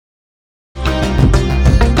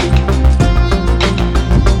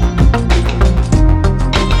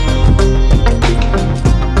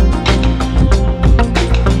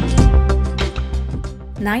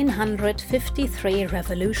953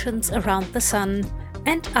 Revolutions Around the Sun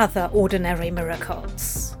and Other Ordinary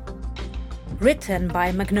Miracles. Written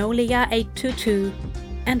by Magnolia 822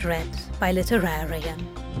 and read by Literarian.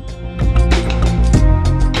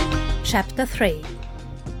 Chapter 3.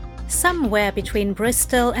 Somewhere between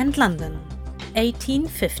Bristol and London,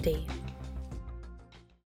 1850.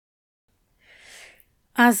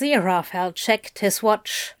 Aziraphale checked his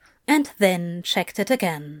watch and then checked it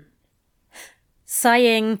again.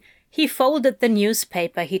 Sighing, he folded the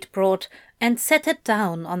newspaper he'd brought and set it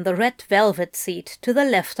down on the red velvet seat to the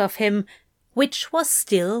left of him, which was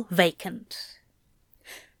still vacant.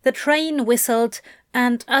 The train whistled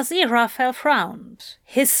and Aziraphale frowned,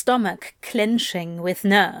 his stomach clenching with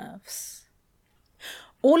nerves.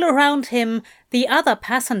 All around him, the other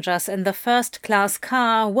passengers in the first-class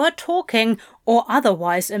car were talking or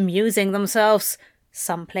otherwise amusing themselves,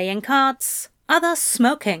 some playing cards, others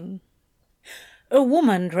smoking. A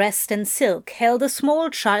woman dressed in silk held a small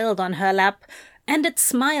child on her lap, and it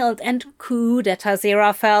smiled and cooed at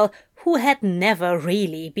Aziraphale, who had never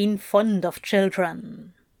really been fond of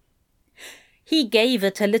children. He gave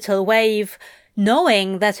it a little wave,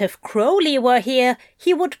 knowing that if Crowley were here,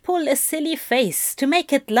 he would pull a silly face to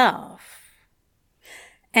make it laugh.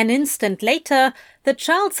 An instant later, the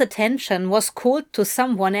child's attention was called to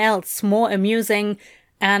someone else more amusing,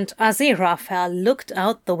 and Aziraphale looked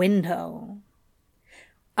out the window.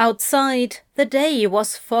 Outside, the day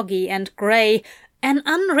was foggy and grey, an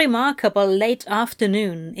unremarkable late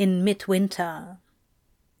afternoon in midwinter.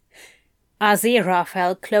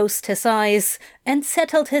 Aziraphale closed his eyes and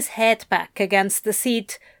settled his head back against the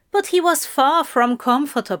seat, but he was far from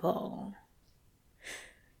comfortable.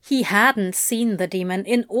 He hadn't seen the demon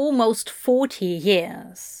in almost 40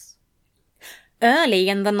 years. Early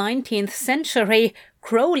in the 19th century,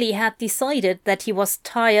 Crowley had decided that he was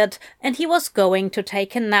tired and he was going to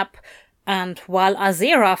take a nap, and while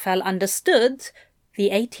Aziraphale understood, the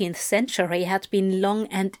 18th century had been long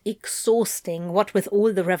and exhausting, what with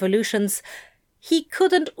all the revolutions, he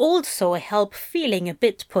couldn't also help feeling a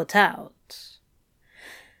bit put out.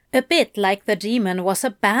 A bit like the demon was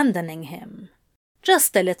abandoning him.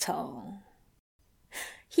 Just a little.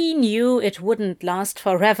 He knew it wouldn't last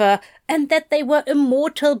forever and that they were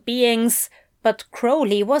immortal beings, but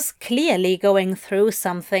Crowley was clearly going through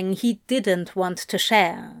something he didn't want to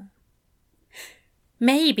share.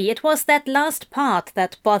 Maybe it was that last part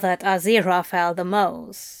that bothered Aziraphale the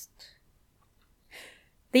most.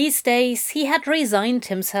 These days he had resigned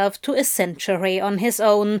himself to a century on his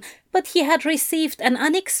own, but he had received an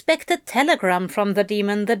unexpected telegram from the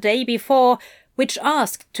demon the day before, which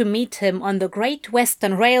asked to meet him on the Great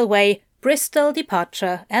Western Railway, Bristol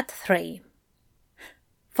departure at 3.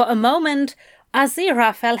 For a moment,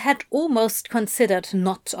 Aziraphale had almost considered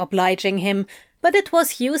not obliging him, but it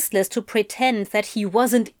was useless to pretend that he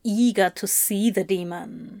wasn't eager to see the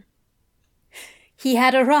demon. He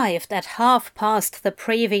had arrived at past the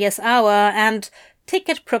previous hour and,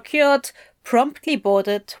 ticket procured, promptly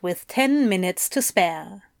boarded with 10 minutes to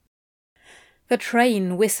spare. The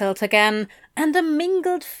train whistled again, and a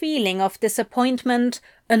mingled feeling of disappointment,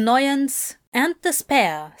 annoyance, and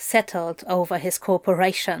despair settled over his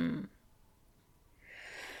corporation.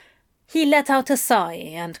 He let out a sigh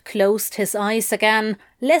and closed his eyes again,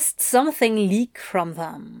 lest something leak from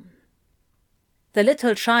them. The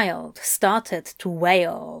little child started to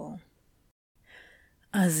wail.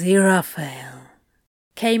 "Aziraphale,"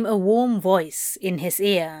 came a warm voice in his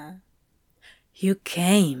ear. "You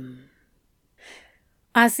came."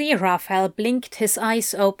 Aziraphale blinked his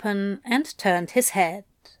eyes open and turned his head.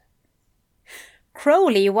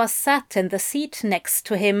 Crowley was sat in the seat next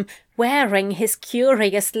to him, wearing his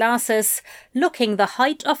curious glasses, looking the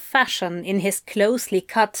height of fashion in his closely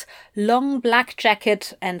cut, long black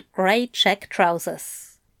jacket and grey check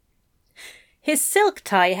trousers. His silk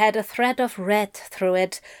tie had a thread of red through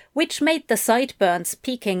it, which made the sideburns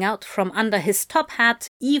peeking out from under his top hat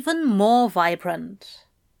even more vibrant.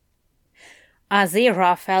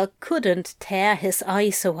 Aziraphale couldn't tear his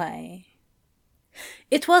eyes away.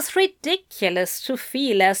 It was ridiculous to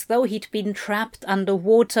feel as though he'd been trapped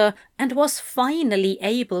underwater and was finally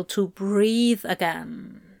able to breathe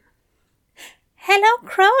again. "Hello,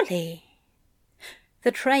 Crowley."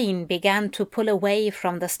 The train began to pull away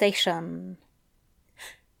from the station.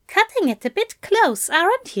 "Cutting it a bit close,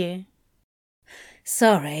 aren't you?"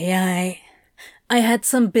 "Sorry, I had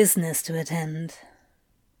some business to attend."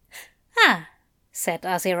 "Ah," said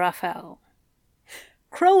Aziraphale.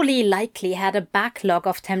 Crowley likely had a backlog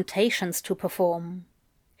of temptations to perform.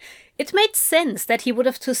 It made sense that he would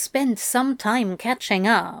have to spend some time catching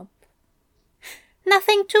up.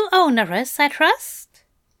 "Nothing too onerous, I trust?"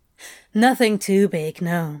 Nothing too big,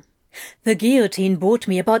 no. The guillotine bought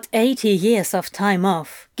me about 80 years of time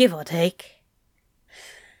off, give or take.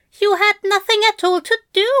 You had nothing at all to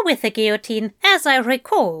do with the guillotine, as I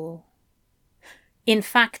recall. In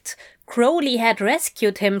fact, Crowley had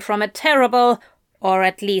rescued him from a terrible, or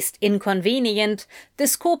at least inconvenient,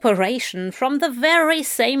 discorporation from the very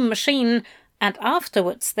same machine, and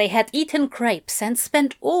afterwards they had eaten grapes and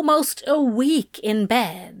spent almost a week in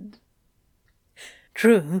bed.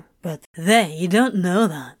 True, but they don't know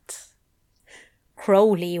that.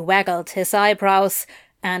 Crowley waggled his eyebrows,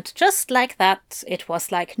 and just like that, it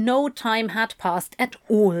was like no time had passed at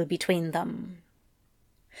all between them.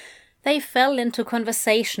 They fell into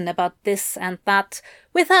conversation about this and that,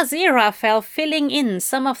 with Aziraphale filling in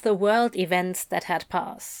some of the world events that had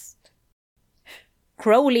passed.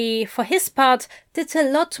 Crowley, for his part, did a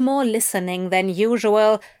lot more listening than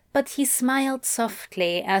usual, but he smiled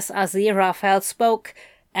softly as Aziraphale spoke,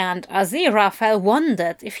 and Aziraphale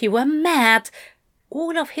wondered if he were mad.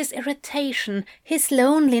 All of his irritation, his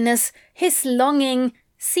loneliness, his longing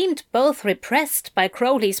seemed both repressed by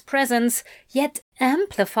Crowley's presence, yet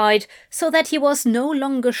amplified so that he was no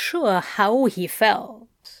longer sure how he felt.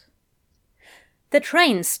 The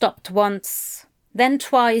train stopped once, then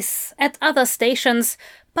twice, at other stations,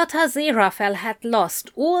 but Aziraphale had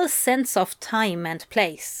lost all sense of time and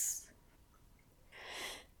place.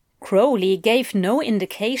 Crowley gave no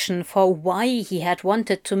indication for why he had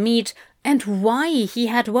wanted to meet and why he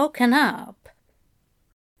had woken up.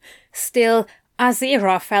 Still,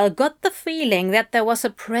 Aziraphale got the feeling that there was a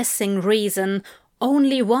pressing reason,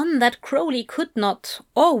 only one that Crowley could not,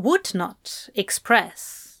 or would not,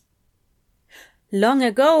 express. Long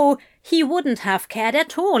ago, he wouldn't have cared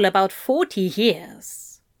at all about 40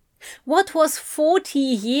 years. What was 40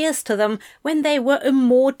 years to them when they were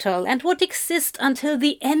immortal and would exist until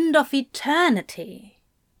the end of eternity?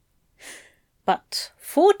 But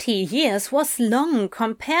 40 years was long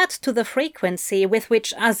compared to the frequency with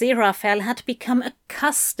which Aziraphale had become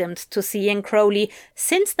accustomed to seeing Crowley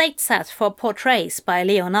since they'd sat for portraits by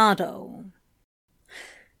Leonardo.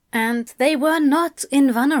 And they were not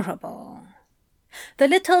invulnerable. The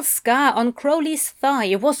little scar on Crowley's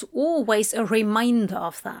thigh was always a reminder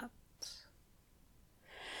of that.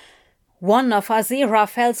 One of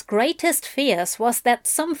Aziraphale's greatest fears was that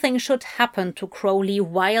something should happen to Crowley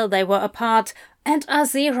while they were apart, and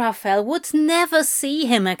Aziraphale would never see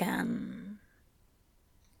him again.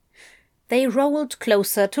 They rolled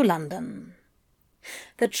closer to London.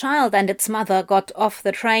 The child and its mother got off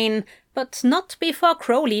the train, but not before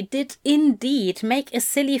Crowley did indeed make a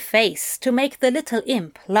silly face to make the little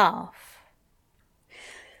imp laugh.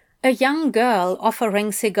 A young girl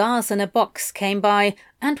offering cigars in a box came by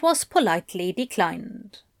and was politely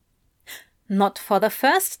declined. Not for the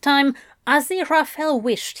first time, Aziraphale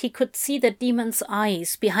wished he could see the demon's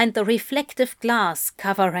eyes behind the reflective glass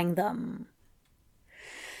covering them.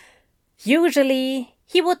 Usually,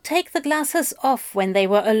 he would take the glasses off when they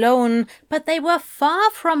were alone, but they were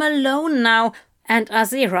far from alone now, and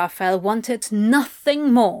Aziraphale wanted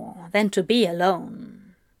nothing more than to be alone.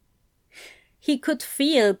 He could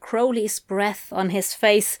feel Crowley's breath on his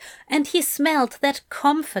face, and he smelled that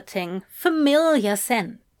comforting, familiar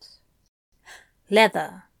scent.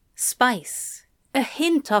 Leather, spice, a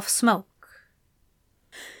hint of smoke.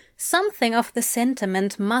 Something of the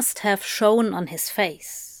sentiment must have shown on his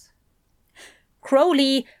face.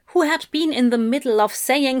 Crowley, who had been in the middle of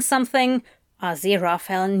saying something,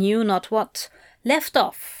 Aziraphale knew not what, left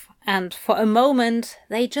off, and for a moment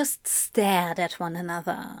they just stared at one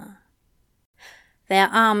another. Their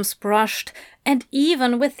arms brushed, and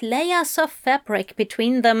even with layers of fabric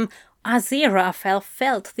between them, Aziraphale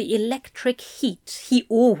felt the electric heat he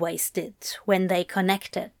always did when they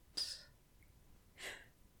connected.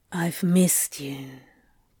 "I've missed you,"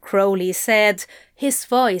 Crowley said, his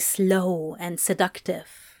voice low and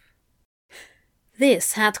seductive.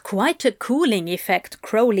 This had quite a cooling effect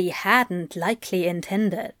Crowley hadn't likely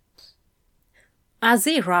intended.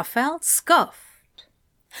 Aziraphale scoffed.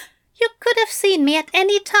 You could have seen me at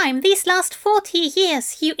any time these last 40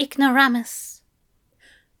 years, you ignoramus.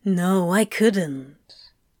 No, I couldn't.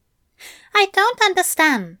 I don't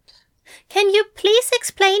understand. Can you please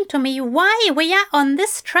explain to me why we are on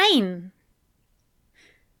this train?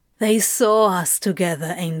 They saw us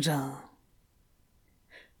together, Angel.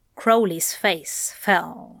 Crowley's face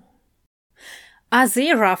fell.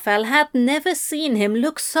 Aziraphale had never seen him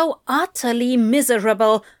look so utterly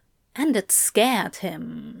miserable, and it scared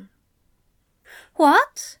him.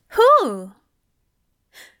 What? Who?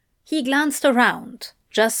 He glanced around,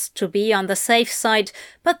 just to be on the safe side,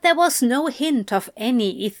 but there was no hint of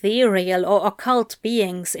any ethereal or occult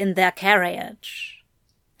beings in their carriage.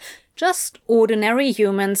 Just ordinary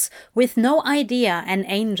humans with no idea an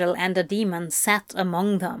angel and a demon sat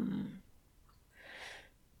among them.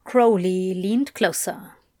 Crowley leaned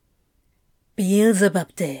closer.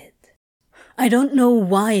 Beelzebub did. I don't know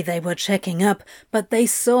why they were checking up, but they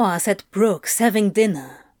saw us at Brooks having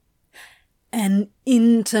dinner. An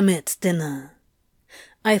intimate dinner.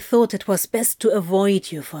 I thought it was best to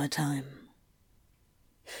avoid you for a time.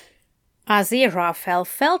 Aziraphale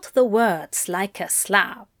felt the words like a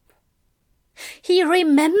slap. He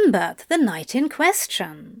remembered the night in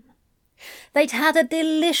question. They'd had a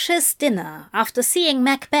delicious dinner after seeing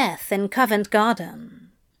Macbeth in Covent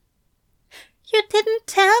Garden. You didn't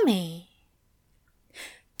tell me.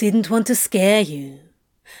 Didn't want to scare you.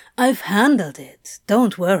 I've handled it,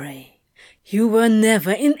 don't worry. You were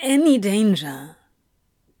never in any danger.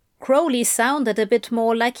 Crowley sounded a bit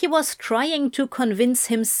more like he was trying to convince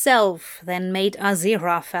himself than made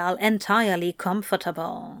Aziraphale entirely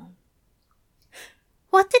comfortable.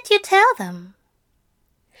 What did you tell them?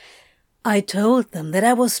 I told them that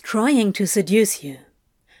I was trying to seduce you,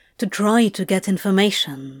 to try to get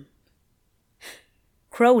information.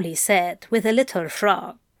 Crowley said with a little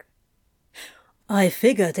shrug. I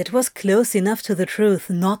figured it was close enough to the truth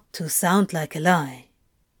not to sound like a lie.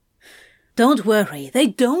 Don't worry, they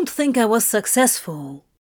don't think I was successful,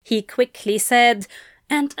 he quickly said,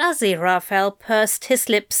 and Aziraphale pursed his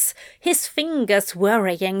lips, his fingers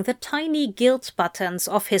worrying the tiny gilt buttons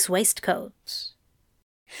of his waistcoat.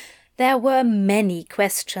 There were many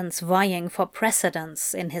questions vying for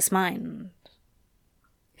precedence in his mind.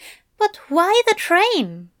 But why the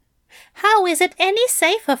train? How is it any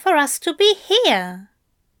safer for us to be here?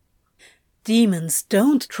 Demons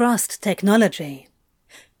don't trust technology.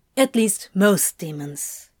 At least most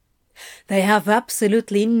demons. They have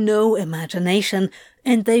absolutely no imagination,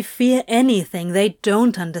 and they fear anything they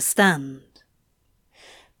don't understand.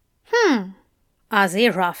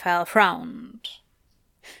 Aziraphale frowned.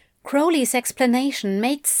 Crowley's explanation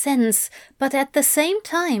made sense, but at the same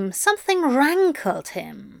time something rankled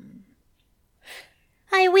him.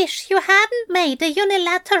 I wish you hadn't made a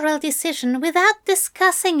unilateral decision without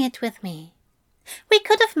discussing it with me. We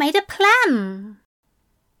could have made a plan.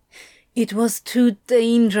 It was too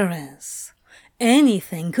dangerous.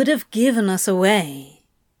 Anything could have given us away.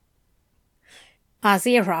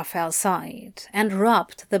 Aziraphale sighed and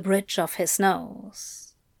rubbed the bridge of his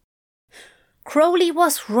nose. Crowley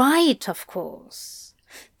was right, of course.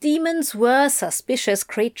 Demons were suspicious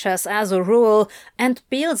creatures as a rule, and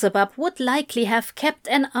Beelzebub would likely have kept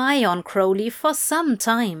an eye on Crowley for some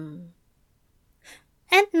time.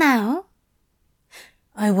 And now?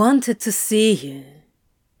 I wanted to see you.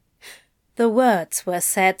 The words were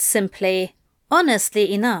said simply,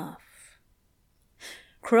 honestly enough.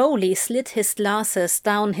 Crowley slid his glasses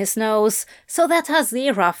down his nose so that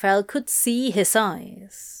Aziraphale could see his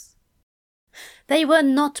eyes. They were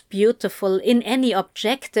not beautiful in any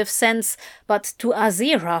objective sense, but to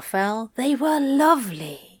Aziraphale they were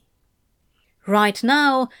lovely. Right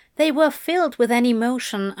now they were filled with an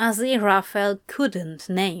emotion Aziraphale couldn't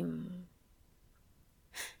name.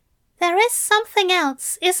 There is something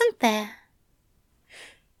else, isn't there?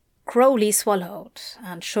 Crowley swallowed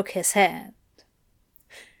and shook his head.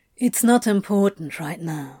 It's not important right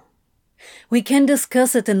now. We can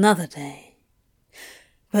discuss it another day.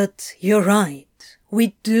 But you're right,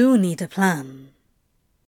 we do need a plan.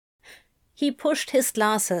 He pushed his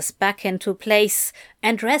glasses back into place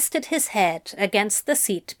and rested his head against the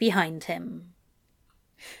seat behind him.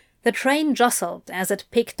 The train jostled as it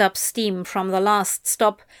picked up steam from the last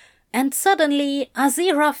stop, and suddenly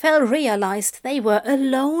Aziraphale realized they were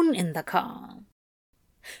alone in the car.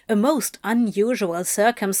 A most unusual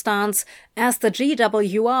circumstance, as the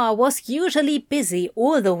GWR was usually busy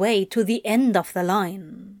all the way to the end of the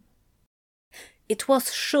line. It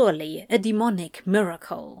was surely a demonic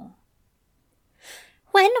miracle.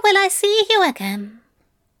 When will I see you again?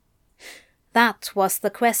 That was the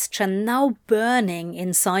question now burning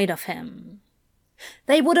inside of him.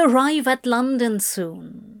 They would arrive at London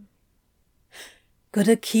soon.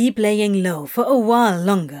 Gotta keep laying low for a while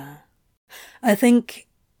longer. I think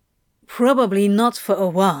probably not for a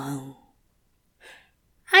while.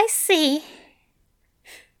 I see.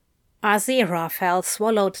 Aziraphale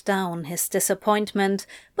swallowed down his disappointment,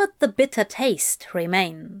 but the bitter taste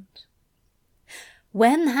remained.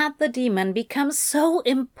 When had the demon become so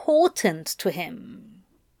important to him?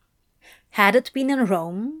 Had it been in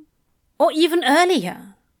Rome? Or even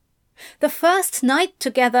earlier? The first night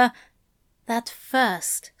together, that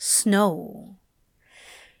first snow.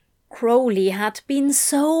 Crowley had been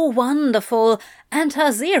so wonderful, and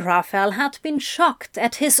Aziraphale had been shocked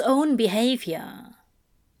at his own behavior.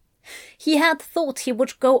 He had thought he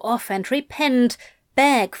would go off and repent,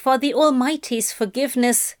 beg for the Almighty's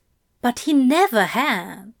forgiveness, but he never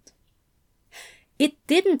had. It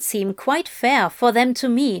didn't seem quite fair for them to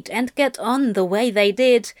meet and get on the way they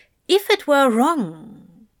did, if it were wrong.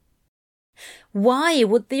 Why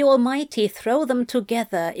would the Almighty throw them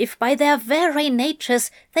together if by their very natures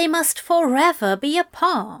they must forever be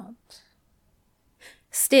apart?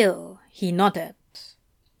 Still, he nodded.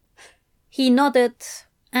 He nodded,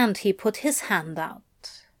 and he put his hand out.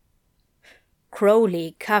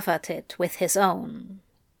 Crowley covered it with his own.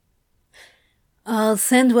 I'll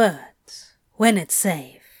send word when it's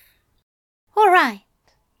safe. All right.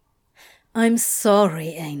 I'm sorry,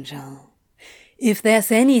 Angel. If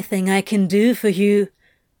there's anything I can do for you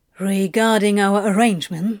regarding our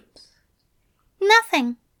arrangement.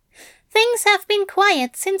 Nothing. Things have been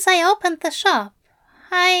quiet since I opened the shop.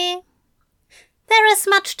 There is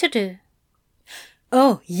much to do.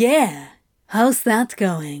 Oh, yeah. How's that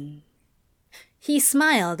going? He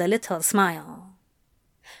smiled a little smile.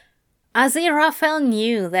 Aziraphale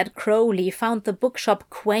knew that Crowley found the bookshop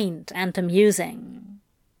quaint and amusing.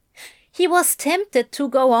 He was tempted to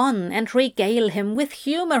go on and regale him with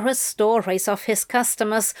humorous stories of his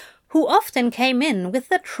customers, who often came in with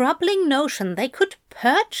the troubling notion they could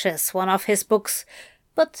purchase one of his books,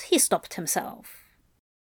 but he stopped himself.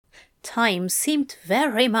 Time seemed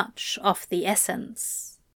very much of the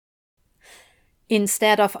essence.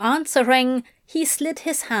 Instead of answering, he slid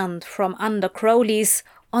his hand from under Crowley's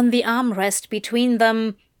on the armrest between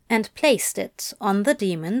them and placed it on the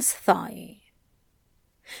demon's thigh.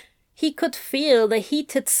 He could feel the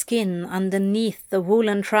heated skin underneath the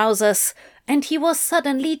woolen trousers, and he was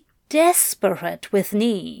suddenly desperate with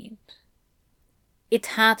need. It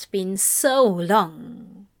had been so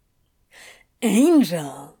long.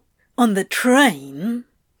 Angel, on the train?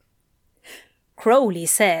 Crowley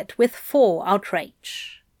said with full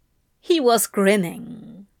outrage. He was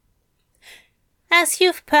grinning. As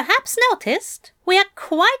you've perhaps noticed, we are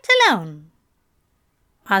quite alone.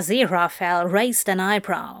 Aziraphale raised an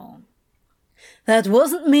eyebrow. That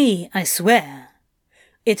wasn't me, I swear.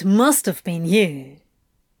 It must have been you.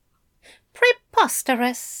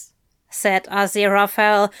 Preposterous, said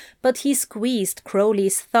Aziraphale, but he squeezed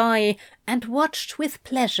Crowley's thigh and watched with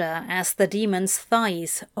pleasure as the demon's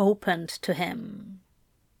thighs opened to him.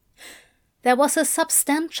 There was a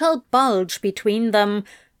substantial bulge between them,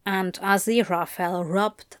 and Aziraphale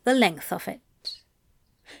rubbed the length of it.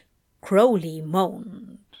 Crowley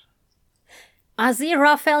moaned.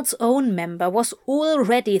 Aziraphale's own member was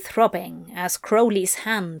already throbbing as Crowley's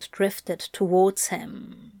hand drifted towards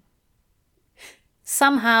him.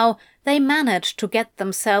 Somehow they managed to get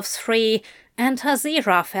themselves free, and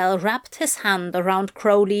Aziraphale wrapped his hand around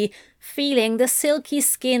Crowley, feeling the silky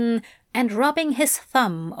skin and rubbing his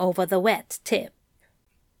thumb over the wet tip.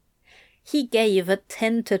 He gave a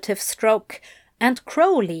tentative stroke, and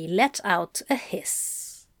Crowley let out a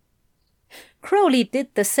hiss. Crowley did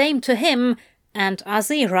the same to him, and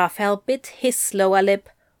Aziraphale bit his lower lip,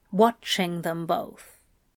 watching them both.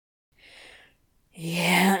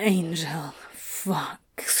 Yeah, Angel. Fuck.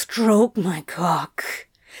 Stroke my cock.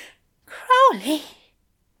 Crowley.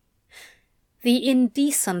 The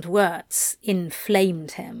indecent words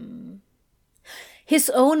inflamed him. His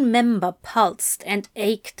own member pulsed and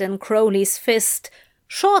ached in Crowley's fist,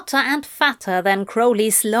 shorter and fatter than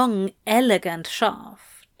Crowley's long, elegant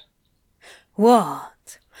shaft.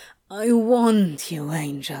 What? I want you,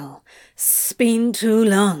 Angel. It's been too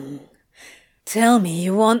long. Tell me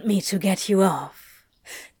you want me to get you off.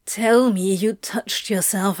 Tell me you touched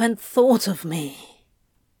yourself and thought of me.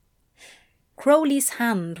 Crowley's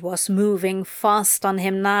hand was moving fast on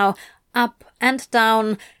him now, up and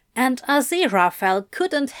down, and Aziraphale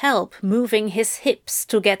couldn't help moving his hips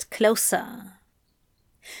to get closer.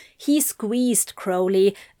 He squeezed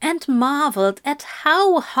Crowley and marveled at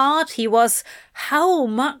how hard he was, how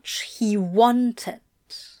much he wanted.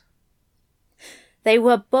 They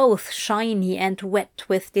were both shiny and wet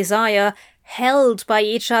with desire, held by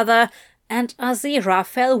each other, and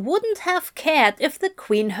Aziraphale wouldn't have cared if the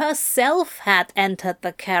Queen herself had entered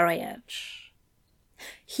the carriage.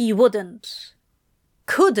 He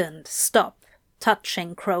couldn't stop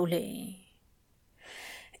touching Crowley.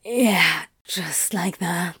 Yeah, just like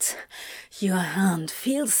that. Your hand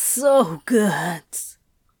feels so good.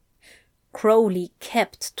 Crowley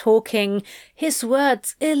kept talking, his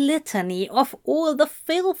words a litany of all the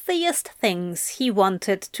filthiest things he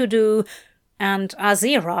wanted to do, and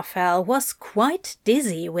Aziraphale was quite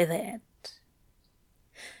dizzy with it.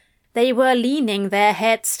 They were leaning their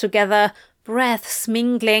heads together, breaths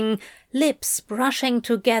mingling, lips brushing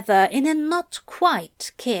together in a not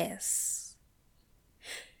quite kiss.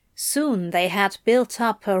 Soon they had built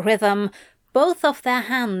up a rhythm, both of their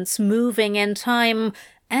hands moving in time,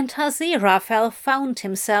 and Aziraphale found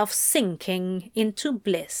himself sinking into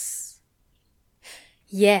bliss.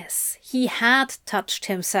 Yes, he had touched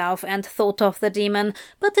himself and thought of the demon,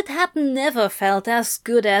 but it had never felt as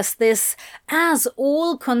good as this, as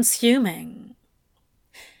all-consuming.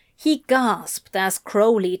 He gasped as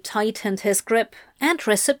Crowley tightened his grip and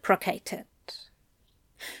reciprocated.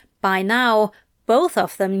 By now, both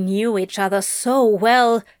of them knew each other so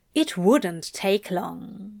well, it wouldn't take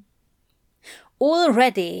long.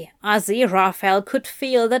 Already, Aziraphale could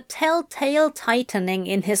feel the telltale tightening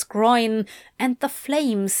in his groin and the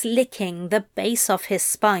flames licking the base of his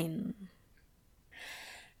spine.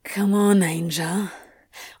 Come on, Angel.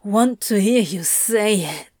 Want to hear you say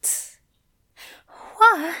it.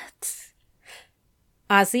 What?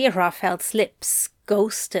 Aziraphale's lips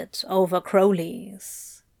ghosted over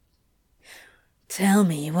Crowley's. Tell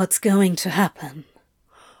me what's going to happen.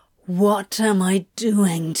 What am I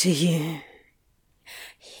doing to you?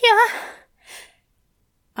 Yeah.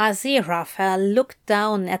 Aziraphale looked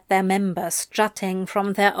down at their members jutting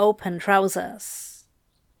from their open trousers.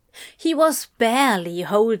 He was barely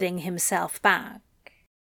holding himself back.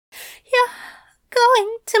 You're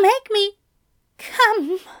going to make me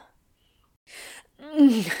come.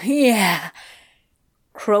 Yeah.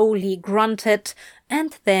 Crowley grunted,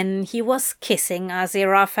 and then he was kissing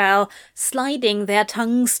Aziraphale, sliding their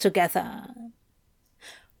tongues together.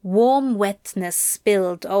 Warm wetness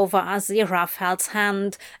spilled over Aziraphale's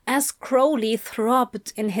hand as Crowley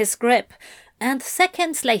throbbed in his grip, and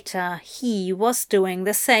seconds later he was doing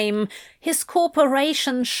the same, his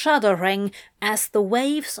corporation shuddering as the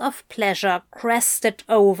waves of pleasure crested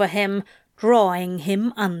over him, drawing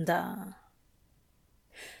him under.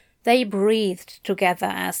 They breathed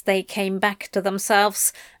together as they came back to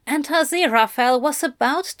themselves, and Aziraphale was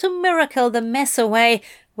about to miracle the mess away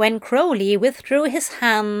when Crowley withdrew his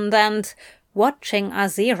hand and, watching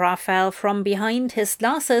Aziraphale from behind his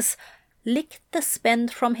glasses, licked the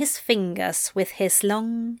spent from his fingers with his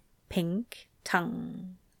long, pink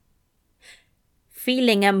tongue.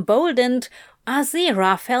 Feeling emboldened,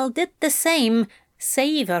 Aziraphale did the same,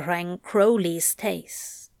 savouring Crowley's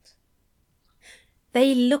taste.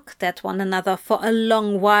 They looked at one another for a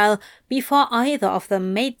long while before either of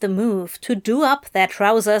them made the move to do up their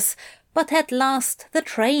trousers, but at last the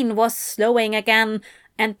train was slowing again,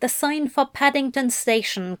 and the sign for Paddington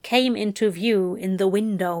Station came into view in the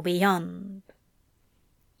window beyond.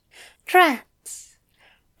 Drat,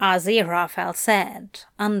 Aziraphale said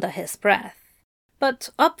under his breath, but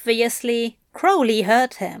obviously Crowley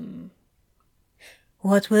heard him.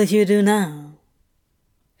 What will you do now?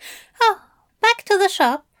 Oh, back to the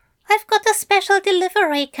shop. I've got a special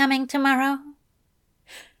delivery coming tomorrow.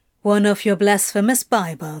 One of your blasphemous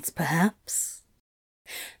Bibles, perhaps?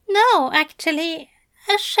 No, actually,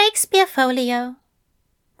 a Shakespeare folio.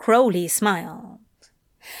 Crowley smiled.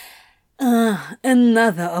 Ah,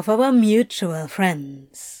 another of our mutual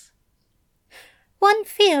friends. One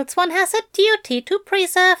feels one has a duty to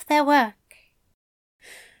preserve their work.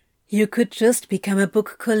 You could just become a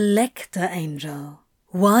book collector, Angel.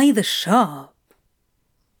 Why the shop?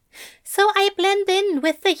 So I blend in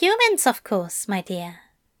with the humans, of course, my dear.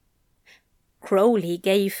 Crowley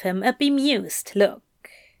gave him a bemused look.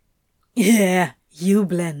 Yeah, you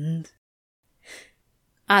blend.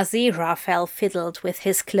 Aziraphale fiddled with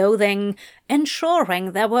his clothing,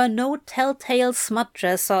 ensuring there were no telltale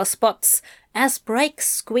smudges or spots as brakes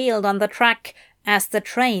squealed on the track as the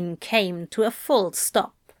train came to a full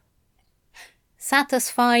stop.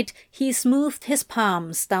 Satisfied, he smoothed his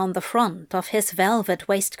palms down the front of his velvet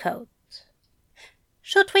waistcoat.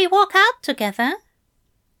 Should we walk out together?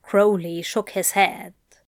 Crowley shook his head.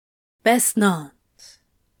 Best not.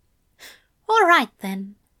 All right,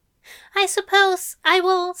 then. I suppose I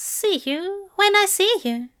will see you when I see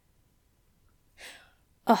you.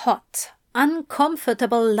 A hot,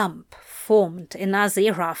 uncomfortable lump formed in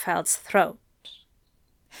Aziraphale's throat.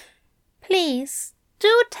 Please,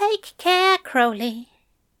 do take care, Crowley.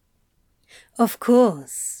 Of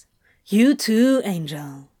course. You too,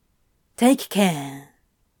 Angel. Take care.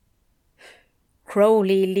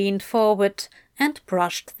 Crowley leaned forward and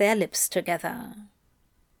brushed their lips together.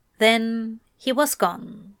 Then he was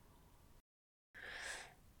gone.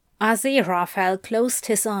 Aziraphale closed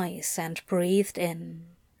his eyes and breathed in.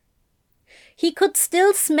 He could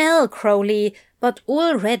still smell Crowley, but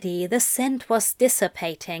already the scent was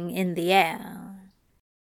dissipating in the air.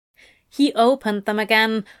 He opened them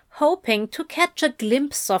again, hoping to catch a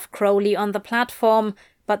glimpse of Crowley on the platform,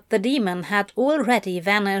 but the demon had already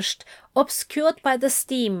vanished, obscured by the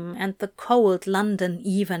steam and the cold London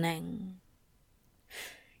evening.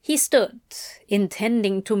 He stood,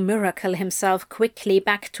 intending to miracle himself quickly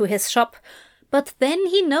back to his shop, but then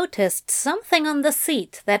he noticed something on the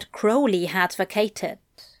seat that Crowley had vacated.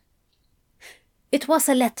 It was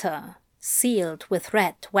a letter, sealed with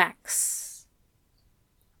red wax.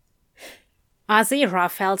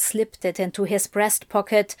 Aziraphale slipped it into his breast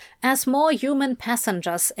pocket as more human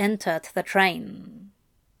passengers entered the train.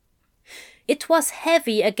 It was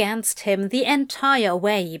heavy against him the entire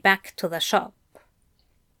way back to the shop.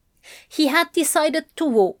 He had decided to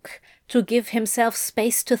walk, to give himself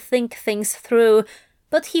space to think things through,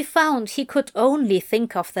 but he found he could only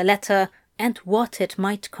think of the letter and what it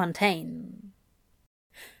might contain.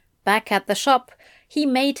 Back at the shop, he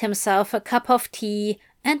made himself a cup of tea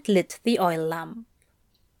and lit the oil lamp.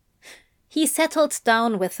 He settled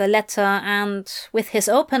down with the letter and, with his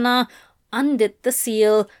opener, undid the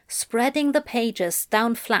seal, spreading the pages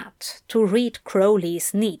down flat to read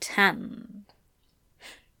Crowley's neat hand.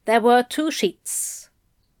 There were 2 sheets.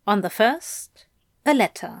 On the first, a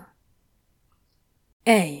letter.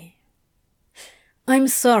 A. I'm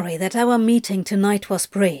sorry that our meeting tonight was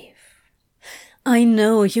brief. I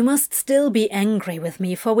know you must still be angry with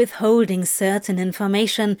me for withholding certain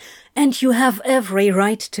information, and you have every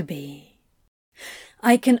right to be.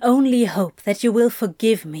 I can only hope that you will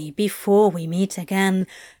forgive me before we meet again,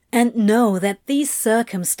 and know that these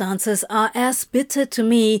circumstances are as bitter to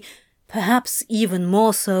me, perhaps even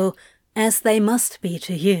more so, as they must be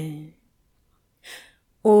to you.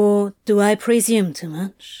 Or do I presume too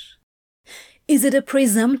much? Is it a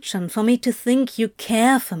presumption for me to think you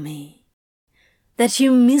care for me? That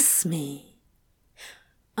you miss me?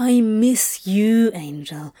 I miss you,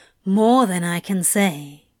 Angel, more than I can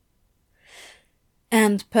say.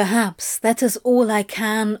 And perhaps that is all I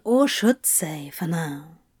can or should say for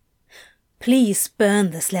now. Please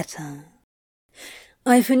burn this letter.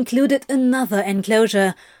 I've included another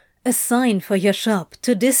enclosure, a sign for your shop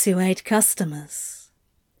to dissuade customers.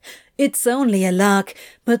 It's only a lark,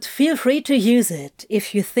 but feel free to use it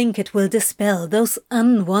if you think it will dispel those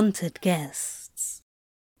unwanted guests.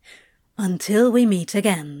 Until we meet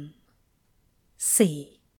again.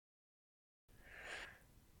 C.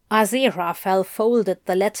 Aziraphale folded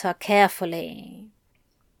the letter carefully.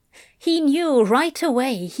 He knew right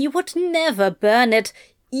away he would never burn it,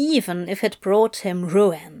 even if it brought him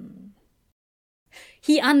ruin.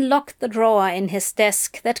 He unlocked the drawer in his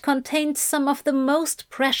desk that contained some of the most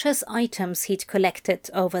precious items he'd collected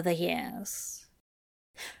over the years.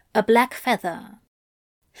 A black feather,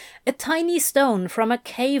 a tiny stone from a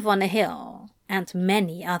cave on a hill, and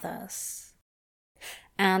many others,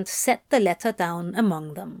 and set the letter down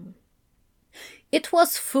among them. It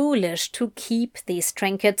was foolish to keep these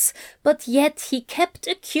trinkets, but yet he kept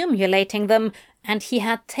accumulating them, and he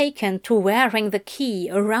had taken to wearing the key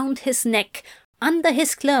around his neck under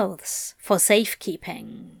his clothes for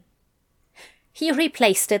safekeeping. He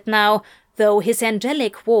replaced it now, though his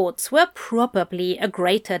angelic wards were probably a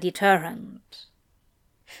greater deterrent.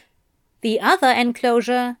 The other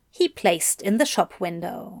enclosure he placed in the shop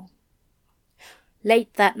window.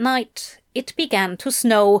 Late that night it began to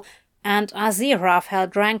snow, and Aziraphale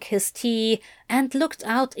drank his tea and looked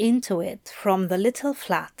out into it from the little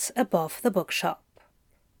flat above the bookshop.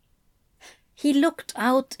 He looked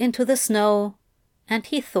out into the snow, and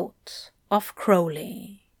he thought of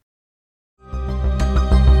Crowley.